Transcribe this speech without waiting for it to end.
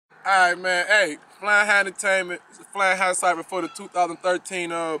Alright, man. Hey, Flyin High Entertainment, Flyin High Cipher for the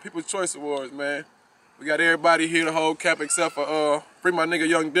 2013 People's Choice Awards, man. We got everybody here to hold cap except for free my nigga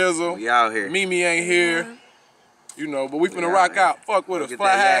Young Dizzle. We out here. Mimi ain't here. You know, but we finna rock out. Fuck with us.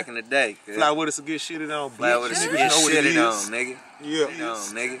 Fly high. In the day, fly with us to get shitted on. Fly with us to get shitted on, nigga. Yeah.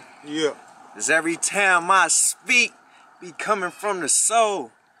 Nigga. Yeah. Cause every time I speak, be coming from the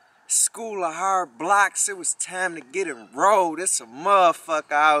soul. School of hard blocks, it was time to get enrolled. It's a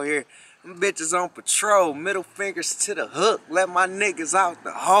motherfucker out here. Them bitches on patrol, middle fingers to the hook. Let my niggas out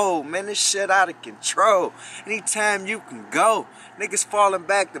the hole. Man, this shit out of control. Anytime you can go. Niggas falling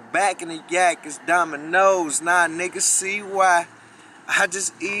back to back in the yak is dominoes. Nah, niggas see why. I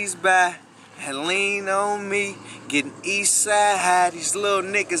just ease by and lean on me. Getting east side high. These little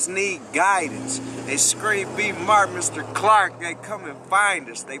niggas need guidance. They scream be Mark, Mr. Clark. They come and find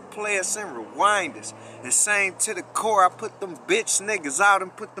us. They play us and rewind us. And same to the core. I put them bitch niggas out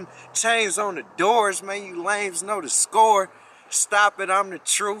and put them chains on the doors. Man, you lames know the score. Stop it, I'm the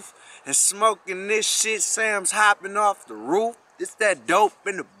truth. And smoking this shit, Sam's hopping off the roof. It's that dope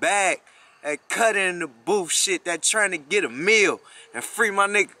in the bag. That cut in the booth shit. That trying to get a meal. And free my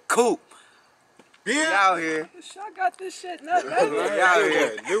nigga Coop. Yeah. We out here. I got this shit, Nutt, baby. We out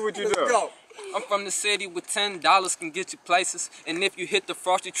here. Do what you do. Go. I'm from the city with $10 can get you places. And if you hit the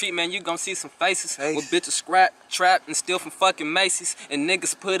Frosty treat, man, you gon' see some faces. With bitches scrap, trap, and steal from fucking Macy's. And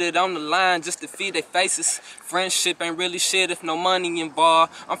niggas put it on the line just to feed their faces. Friendship ain't really shit if no money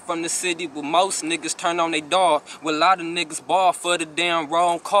involved. I'm from the city where most niggas turn on they dog. Where a lot of niggas ball for the damn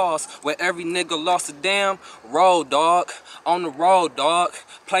wrong cause. Where every nigga lost a damn road, dog. On the road, dog.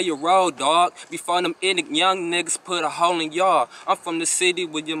 Play your role, dog. Before them idiot young niggas put a hole in y'all. I'm from the city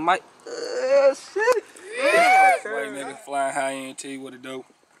where you might... shit. Yeah. White nigga Flyin High ENT, what it do?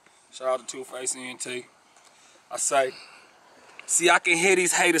 Shout out to Two-Face ENT. I say, see, I can hear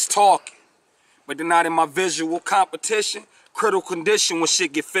these haters talking, but they're not in my visual competition. Critical condition when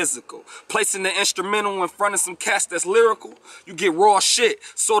shit get physical. Placing the instrumental in front of some cats that's lyrical, you get raw shit,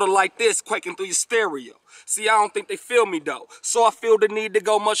 sorta like this, quaking through your stereo. See, I don't think they feel me though, so I feel the need to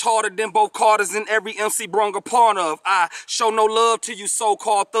go much harder than both Carters and every MC brung a part of. I show no love to you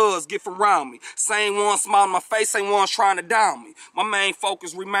so-called thugs, get from around me. Same one smile on my face, ain't one trying to down me. My main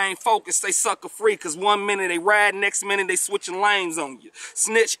focus remain focused, they sucker free, cause one minute they ride, next minute they switching lanes on you.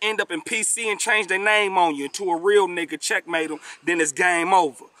 Snitch end up in PC and change their name on you. To a real nigga, checkmate them, then it's game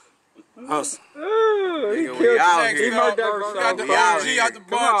over. Hustle. Nigga, we out here. We got the OG out the bunch.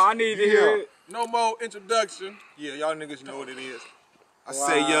 Come on, I need to hear it. No more introduction. Yeah, y'all niggas know what it is. I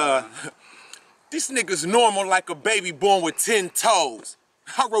say, these niggas normal like a baby born with 10 toes.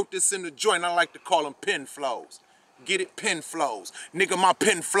 I wrote this in the joint, I like to call them pen flows. Get it? Pen flows. Nigga, my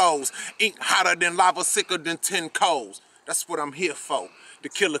pen flows. Ink hotter than lava, sicker than 10 coals. That's what I'm here for. To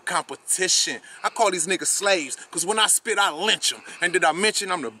kill a competition. I call these niggas slaves, cause when I spit, I lynch them. And did I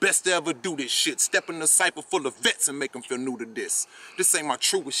mention I'm the best to ever do this shit? Step in the cypher full of vets and make them feel new to this. This ain't my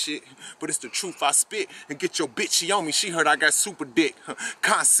truest shit, but it's the truth I spit. And get your bitch, she on me, she heard I got super dick.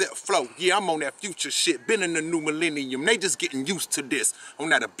 Concept flow, yeah, I'm on that future shit. Been in the new millennium, they just getting used to this. On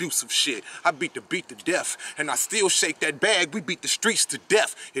that abusive shit, I beat the beat to death. And I still shake that bag, we beat the streets to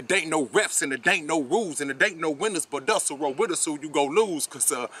death. It ain't no refs and it ain't no rules. And it ain't no winners but us, so roll with us so you go lose.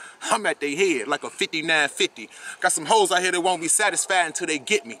 Cause I'm at their head like a 5950. Got some hoes out here that won't be satisfied until they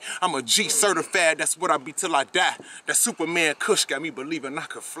get me. I'm a G certified, that's what I be till I die. That Superman Kush got me believing I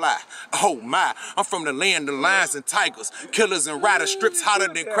could fly. Oh my, I'm from the land of lions and tigers. Killers and riders, strips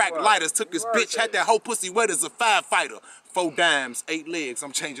hotter than crack lighters. Took this bitch, had that whole pussy wet as a firefighter. 4 dimes, 8 legs,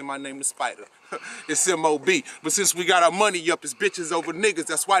 I'm changing my name to Spider. It's M.O.B. But since we got our money up, it's bitches over niggas.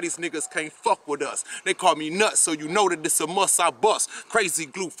 That's why these niggas can't fuck with us. They call me Nutt, so you know that it's a must I bust. Crazy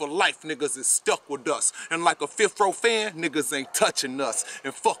glue for life, niggas is stuck with us. And like a 5th row fan, niggas ain't touching us.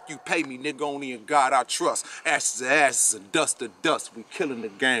 And fuck you pay me, nigga, only in God I trust. Ashes to ashes and dust to dust. We killing the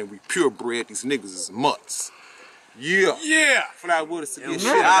game, we purebred, these niggas is mutts. Yeah. Yeah. Fly with us to get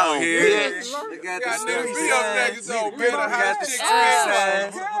shit out here. They got the It's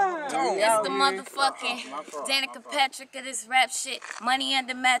the motherfucking Danica Patrick of this rap shit. Money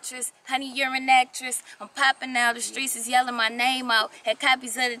under mattress, honey, you're an actress. I'm popping now, the streets is yelling my name out. Had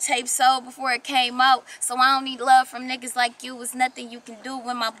copies of the tape sold before it came out. So I don't need love from niggas like you. It's nothing you can do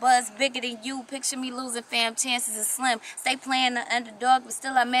when my buzz bigger than you. Picture me losing, fam, chances are slim. Stay playing the underdog, but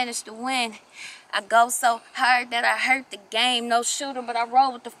still I managed to win. I go so hard that I hurt the game. No shooter, but I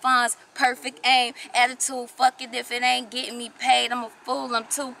roll with the funds. Perfect aim. Attitude, fuck it if it ain't getting me paid. I'm a fool, I'm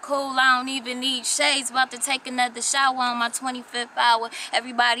too cool. I don't even need shades. About to take another shower on my 25th hour.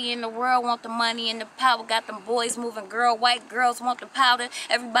 Everybody in the world want the money and the power. Got them boys moving, white girls want the powder.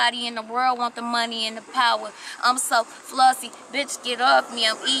 Everybody in the world want the money and the power. I'm so flossy, bitch, get off me.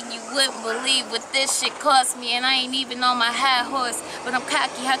 I'm eating, you wouldn't believe what this shit cost me. And I ain't even on my high horse, but I'm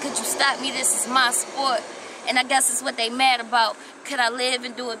cocky. How could you stop me? This is my sport. And I guess it's what they mad about. Could I live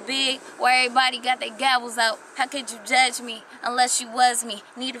and do it big where everybody got their gavels out? How could you judge me unless you was me?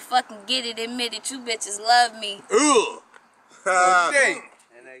 Need to fucking get it, admit it. You bitches love me. Ugh.